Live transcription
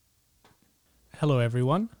Hello,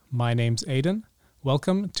 everyone. My name's Aidan.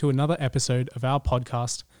 Welcome to another episode of our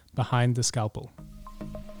podcast, Behind the Scalpel.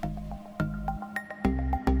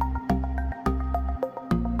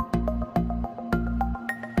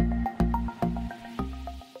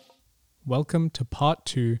 Welcome to part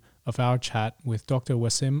 2 of our chat with Dr.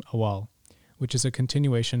 Wasim Awal, which is a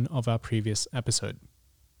continuation of our previous episode.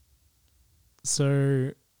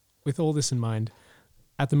 So, with all this in mind,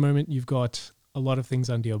 at the moment you've got a lot of things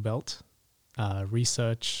under your belt.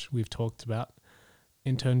 Research, we've talked about,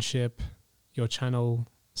 internship, your channel,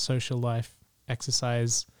 social life,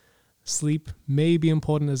 exercise, sleep may be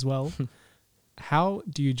important as well. How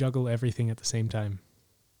do you juggle everything at the same time?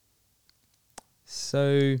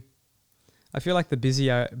 So I feel like the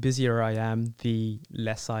busier I am, the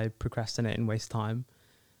less I procrastinate and waste time.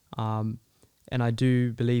 And I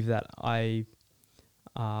do believe that I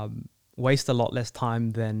waste a lot less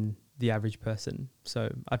time than the average person.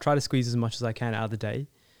 So I try to squeeze as much as I can out of the day.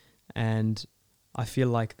 And I feel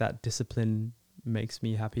like that discipline makes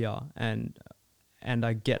me happier. And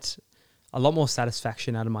I get a lot more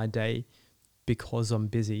satisfaction out of my day because I'm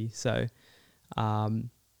busy. So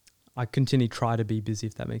I continue to try to be busy,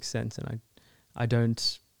 if that makes sense. And I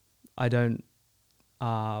don't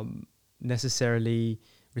necessarily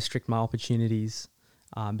restrict my opportunities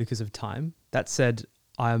because of time. That said,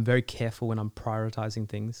 I am very careful when I'm prioritizing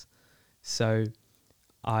things. So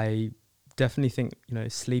I definitely think,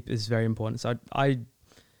 sleep is very important. So I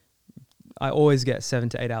always get 7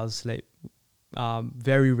 to 8 hours of sleep.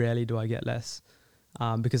 Very rarely do I get less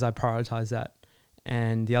because I prioritize that.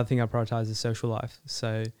 And the other thing I prioritize is social life.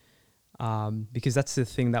 So because that's the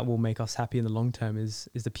thing that will make us happy in the long term is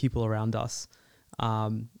the people around us.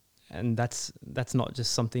 And that's not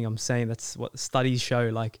just something I'm saying. That's what studies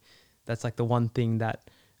show. That's the one thing that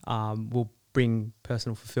will bring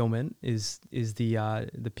personal fulfillment is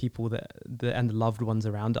the people and the loved ones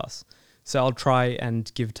around us. So I'll try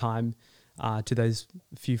and give time to those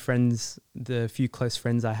few friends, the few close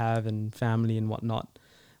friends I have and family and whatnot.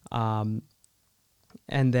 And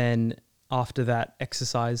then after that,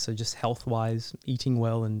 exercise, so just health-wise, eating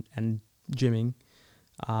well and gymming,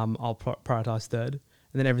 I'll prioritize third.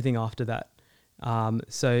 And then everything after that.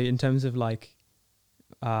 So in terms of my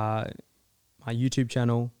YouTube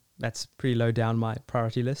channel, that's pretty low down my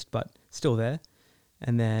priority list, but still there.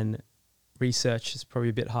 And then research is probably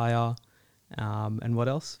a bit higher. And what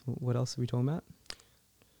else? What else are we talking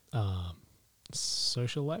about?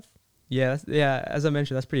 Social life? Yeah. As I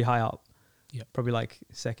mentioned, that's pretty high up. Yeah. Probably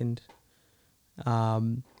second.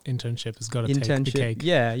 Internship has got to take the cake.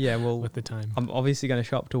 Yeah. Well, with the time. I'm obviously going to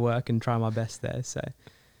show up to work and try my best there. So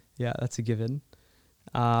yeah, that's a given.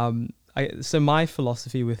 So my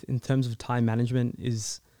philosophy in terms of time management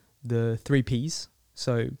is the 3 Ps.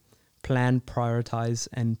 So plan, prioritize,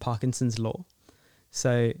 and Parkinson's law.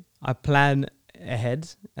 So I plan ahead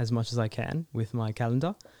as much as I can with my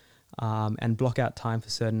calendar and block out time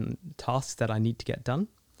for certain tasks that I need to get done.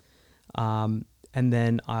 And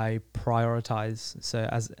then I prioritize. So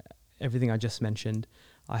as everything I just mentioned,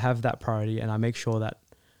 I have that priority and I make sure that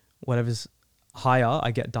whatever's higher,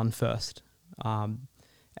 I get done first. And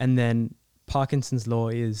then Parkinson's law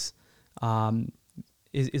is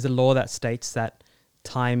a law that states that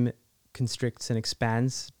time constricts and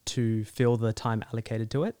expands to fill the time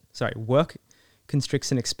allocated to it. Work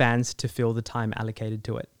constricts and expands to fill the time allocated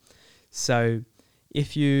to it. So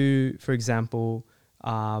if you, for example,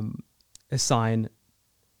 assign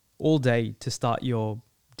all day to start your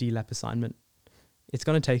DLAP assignment, it's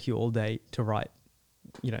going to take you all day to write,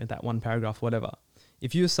 that one paragraph, whatever.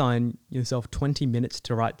 If you assign yourself 20 minutes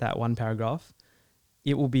to write that one paragraph,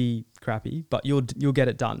 it will be crappy, but you'll get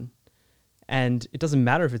it done. And it doesn't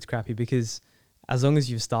matter if it's crappy because as long as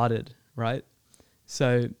you've started, right?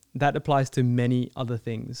 So that applies to many other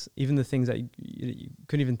things, even the things that you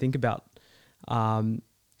couldn't even think about.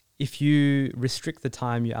 If you restrict the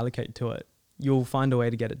time you allocate to it, you'll find a way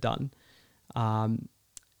to get it done.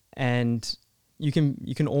 And you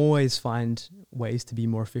can always find ways to be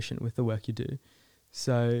more efficient with the work you do.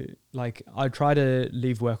 So I try to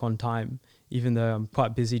leave work on time, even though I'm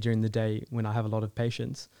quite busy during the day when I have a lot of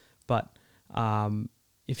patients. But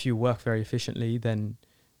if you work very efficiently, then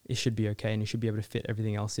it should be okay and you should be able to fit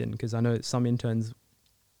everything else in. Because I know some interns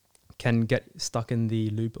can get stuck in the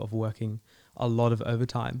loop of working a lot of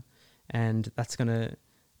overtime, and that's going to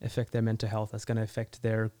affect their mental health. That's going to affect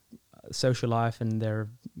their social life and their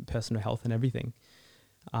personal health and everything.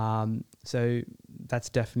 So that's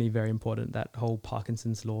definitely very important, that whole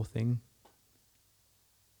Parkinson's law thing.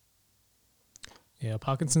 Yeah,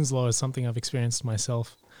 Parkinson's law is something I've experienced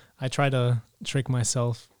myself. I try to trick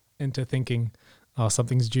myself into thinking, oh,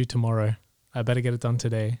 something's due tomorrow. I better get it done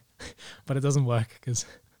today. But it doesn't work because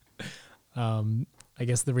I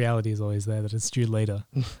guess the reality is always there that it's due later.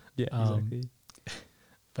 Yeah, exactly.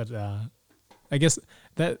 But I guess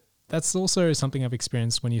that's also something I've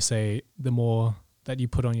experienced when you say the more that you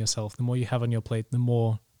put on yourself, the more you have on your plate, the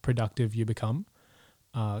more productive you become.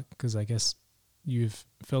 Because I guess you've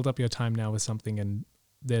filled up your time now with something and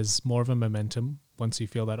there's more of a momentum once you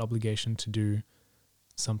feel that obligation to do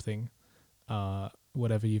something,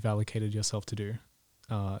 whatever you've allocated yourself to do.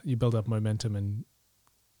 You build up momentum and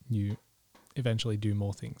you eventually do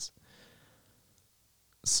more things.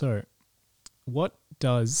 So, what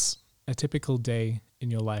does a typical day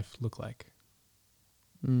in your life look like?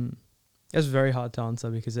 It's very hard to answer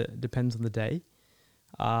because it depends on the day.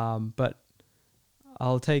 But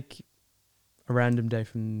I'll take a random day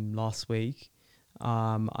from last week.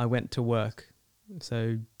 I went to work.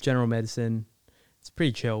 So general medicine, it's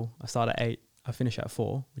pretty chill. I start at 8, I finish at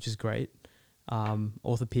 4, which is great.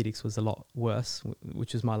 Orthopedics was a lot worse,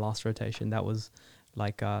 which was my last rotation. That was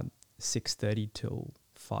like 6:30 till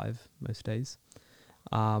 5 most days.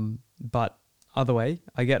 But other way,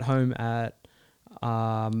 I get home at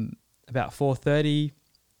about 4:30,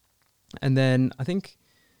 and then I think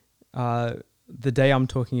the day I'm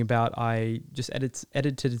talking about, I just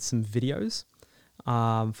edited some videos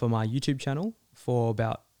for my YouTube channel for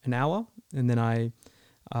about an hour, and then I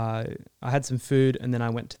had some food, and then I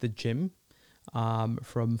went to the gym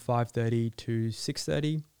from 5:30 to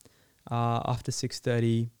 6:30. After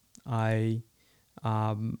 6:30, I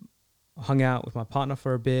hung out with my partner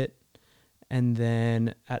for a bit, and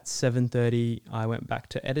then at 7:30, I went back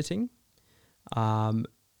to editing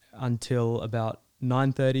until about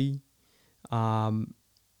 9:30. And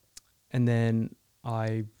then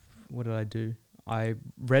what did I do? I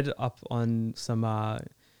read up on some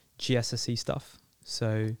GSSE stuff.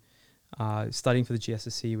 So studying for the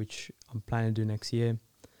GSSE, which I'm planning to do next year.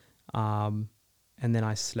 And then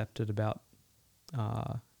I slept at about,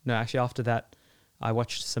 after that, I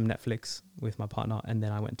watched some Netflix with my partner, and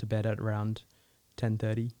then I went to bed at around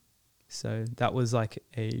 10:30. So that was like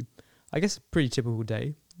a pretty typical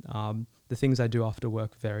day. The things I do after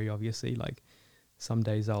work vary, obviously. Like some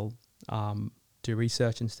days I'll do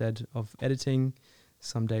research instead of editing.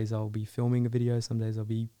 Some days I'll be filming a video. Some days I'll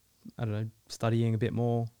be, studying a bit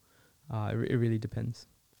more. It really depends.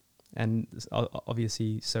 And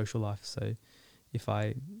obviously social life. So if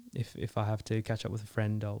I have to catch up with a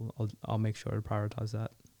friend, I'll make sure to prioritize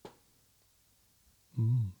that.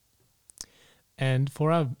 And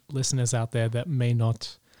for our listeners out there that may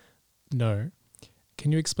not know,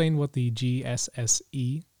 can you explain what the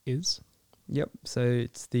GSSE is? Yep. So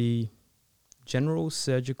it's the General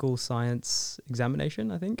Surgical Science Examination,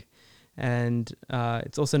 I think. And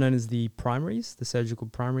it's also known as the primaries, the surgical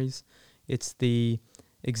primaries. It's the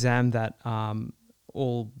exam that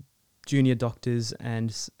all junior doctors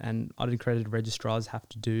and unaccredited registrars have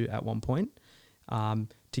to do at one point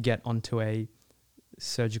to get onto a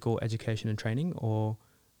surgical education and training or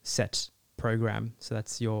SET program. So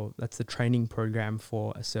that's the training program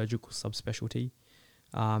for a surgical subspecialty.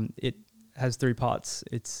 It has 3 parts.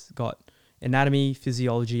 It's got anatomy,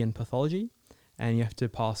 physiology, and pathology, and you have to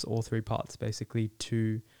pass all 3 parts basically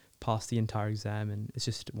to pass the entire exam. And it's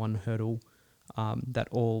just one hurdle that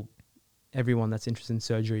everyone that's interested in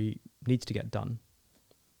surgery needs to get done.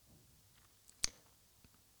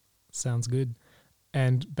 Sounds good.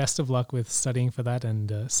 And best of luck with studying for that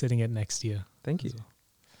and sitting it next year. Thank you. Well.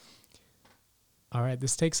 All right,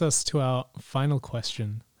 this takes us to our final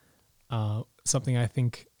question, something I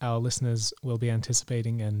think our listeners will be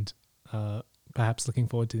anticipating and perhaps looking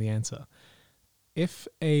forward to the answer. If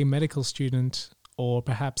a medical student or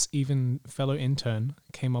perhaps even fellow intern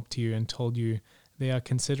came up to you and told you they are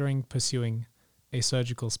considering pursuing a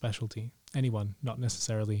surgical specialty, anyone, not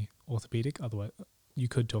necessarily orthopedic, otherwise you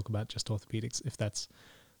could talk about just orthopedics if that's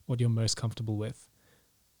what you're most comfortable with,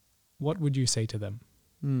 what would you say to them?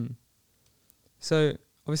 So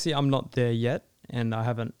obviously I'm not there yet, and I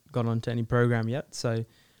haven't gone on to any program yet. So,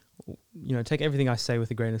 take everything I say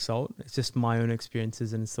with a grain of salt. It's just my own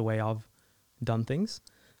experiences and it's the way I've done things.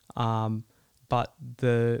 But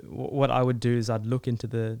what I would do is I'd look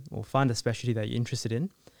into find a specialty that you're interested in,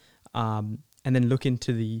 and then look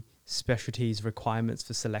into the specialty's requirements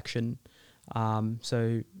for selection.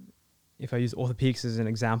 So if I use orthopedics as an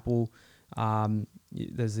example,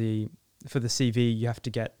 there's for the CV, you have to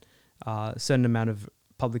get a certain amount of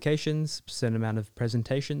publications, certain amount of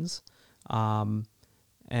presentations, and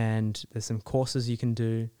there's some courses you can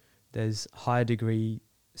do. There's higher degree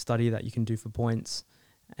study that you can do for points,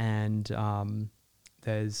 and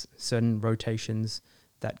there's certain rotations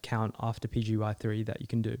that count after PGY3 that you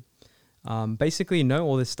can do. Basically, know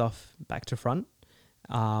all this stuff back to front,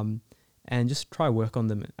 and just try work on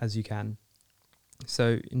them as you can.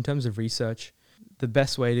 So in terms of research, the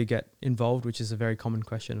best way to get involved, which is a very common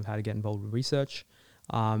question of how to get involved with research,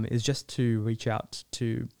 is just to reach out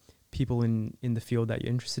to people in the field that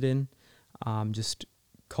you're interested in. Just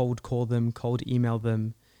cold call them, cold email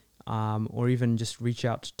them, or even just reach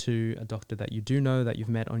out to a doctor that you do know, that you've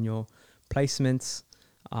met on your placements,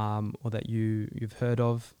 or that you've heard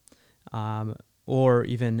of, or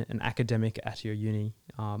even an academic at your uni.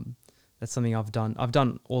 That's something I've done. I've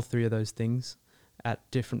done all three of those things at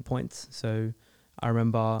different points. So I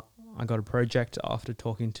remember I got a project after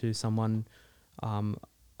talking to someone,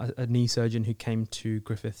 a knee surgeon who came to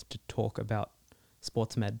Griffith to talk about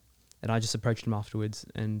sports med. And I just approached him afterwards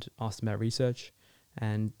and asked him about research.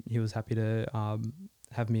 And he was happy to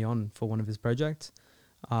have me on for one of his projects.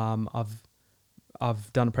 I've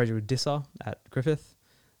done a project with DISA at Griffith,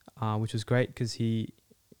 which was great because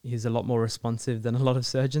he's a lot more responsive than a lot of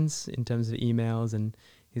surgeons in terms of emails, and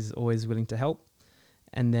he's always willing to help.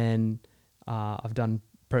 And then I've done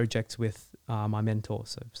projects with my mentor,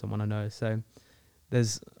 so someone I know. So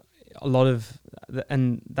there's a lot of,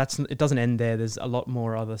 and it doesn't end there. There's a lot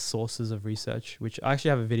more other sources of research, which I actually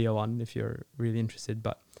have a video on if you're really interested.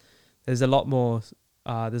 But there's a lot more.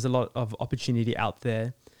 There's a lot of opportunity out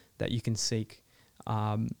there that you can seek.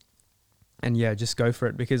 And yeah, just go for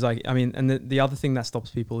it, because the other thing that stops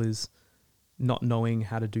people is not knowing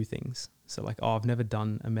how to do things. So like, I've never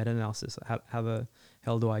done a meta-analysis. How the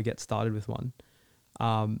hell do I get started with one?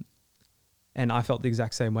 And I felt the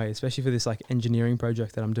exact same way, especially for this like engineering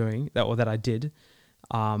project that I'm doing, that I did.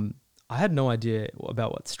 I had no idea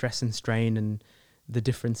about what stress and strain and the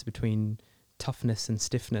difference between toughness and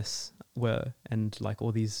stiffness were, and like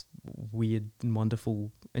all these weird and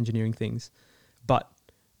wonderful engineering things. But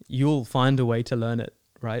you'll find a way to learn it,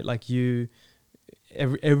 right? Like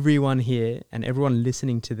everyone here and everyone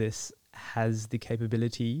listening to this has the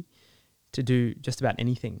capability to do just about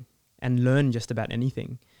anything and learn just about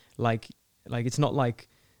anything. Like it's not like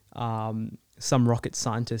some rocket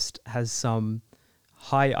scientist has some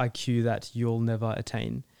high IQ that you'll never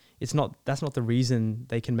attain. That's not the reason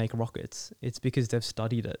they can make rockets. It's because they've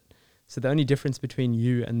studied it. So the only difference between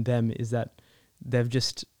you and them is that they've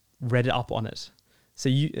just read up on it. So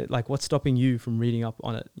what's stopping you from reading up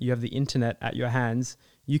on it? You have the internet at your hands.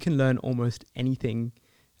 You can learn almost anything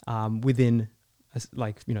within,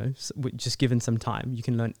 just given some time. You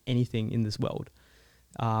can learn anything in this world.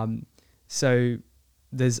 So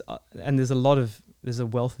there's a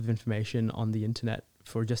wealth of information on the internet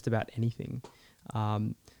for just about anything.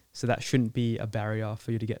 So that shouldn't be a barrier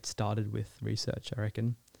for you to get started with research, I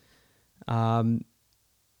reckon.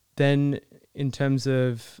 Then in terms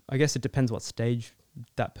of, I guess it depends what stage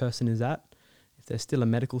that person is at. If they're still a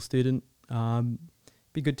medical student,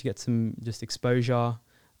 be good to get some just exposure.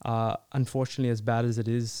 Unfortunately, as bad as it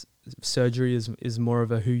is, surgery is more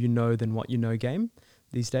of a who you know than what you know game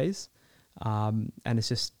these days. And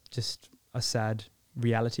it's just a sad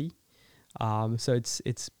reality. So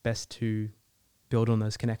it's best to build on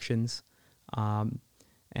those connections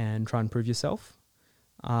and try and prove yourself.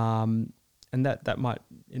 And that might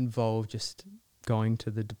involve just going to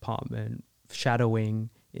the department, shadowing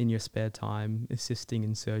in your spare time, assisting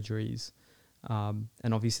in surgeries. And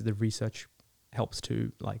obviously the research helps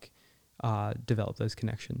to develop those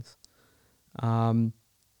connections. And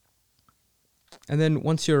then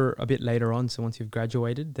once you're a bit later on, so once you've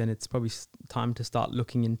graduated, then it's probably time to start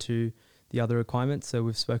looking into the other requirements. So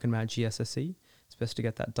we've spoken about GSSE. It's best to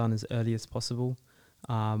get that done as early as possible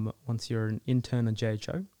once you're an intern or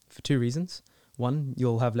JHO, for two reasons. One,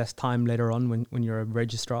 you'll have less time later on when you're a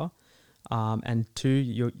registrar. And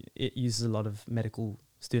two, it uses a lot of medical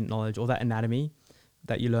student knowledge, or that anatomy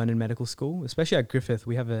that you learn in medical school. Especially at Griffith,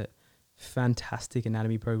 we have a fantastic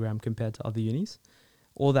anatomy program compared to other unis.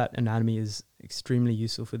 All that anatomy is extremely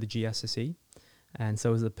useful for the GSSE, and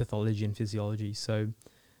so is the pathology and physiology. So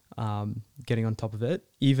getting on top of it,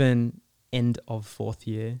 even end of fourth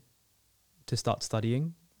year to start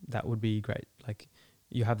studying, that would be great. Like,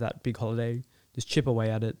 you have that big holiday, just chip away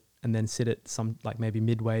at it, and then sit at some, like maybe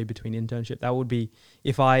midway between internship. That would be,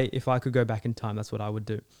 if I could go back in time, that's what I would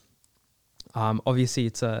do. Obviously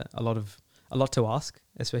it's a lot to ask,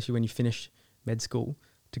 especially when you finish med school,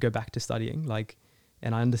 to go back to studying,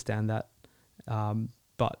 and I understand that.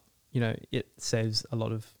 But it saves a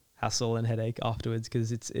lot of hassle and headache afterwards,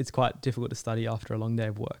 because it's quite difficult to study after a long day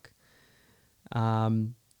of work.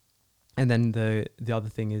 And then the other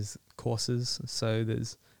thing is courses. So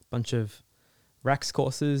there's a bunch of RACS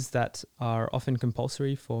courses that are often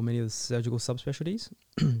compulsory for many of the surgical subspecialties.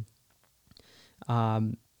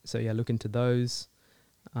 So yeah, look into those.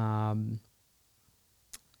 The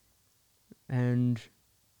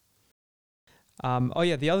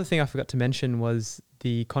other thing I forgot to mention was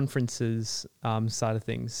the conferences side of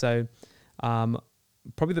things. So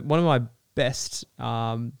probably one of my best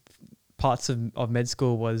parts of med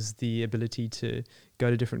school was the ability to go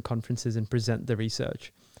to different conferences and present the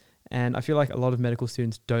research. And I feel like a lot of medical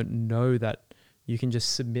students don't know that you can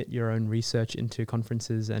just submit your own research into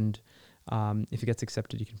conferences, and if it gets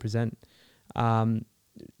accepted, you can present. The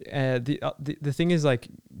thing is, like,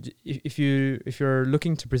 if you're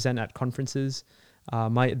looking to present at conferences,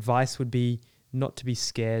 my advice would be not to be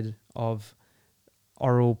scared of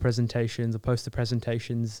oral presentations or poster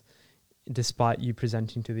presentations, despite you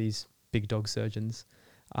presenting to these big dog surgeons.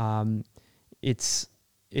 It's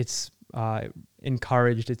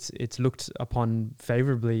encouraged. It's looked upon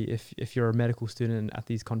favorably if you're a medical student at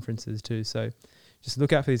these conferences too. So just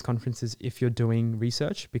look out for these conferences if you're doing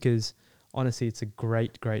research, because honestly, it's a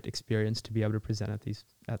great experience to be able to present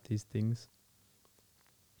at these things.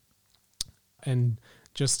 And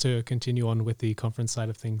just to continue on with the conference side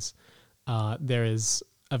of things, there is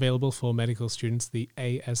available for medical students the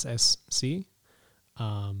ASSC,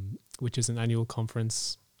 which is an annual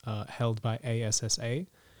conference held by ASSA.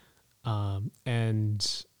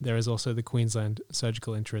 And there is also the Queensland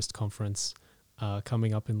Surgical Interest Conference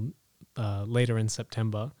coming up in later in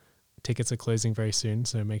September. Tickets are closing very soon,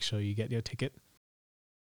 so make sure you get your ticket.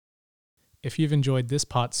 If you've enjoyed this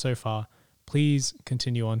part so far, please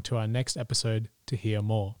continue on to our next episode to hear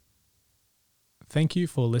more. Thank you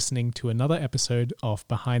for listening to another episode of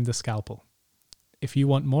Behind the Scalpel. If you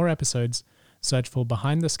want more episodes, search for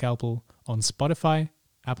Behind the Scalpel on Spotify,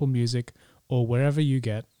 Apple Music, or wherever you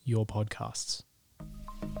get your podcasts.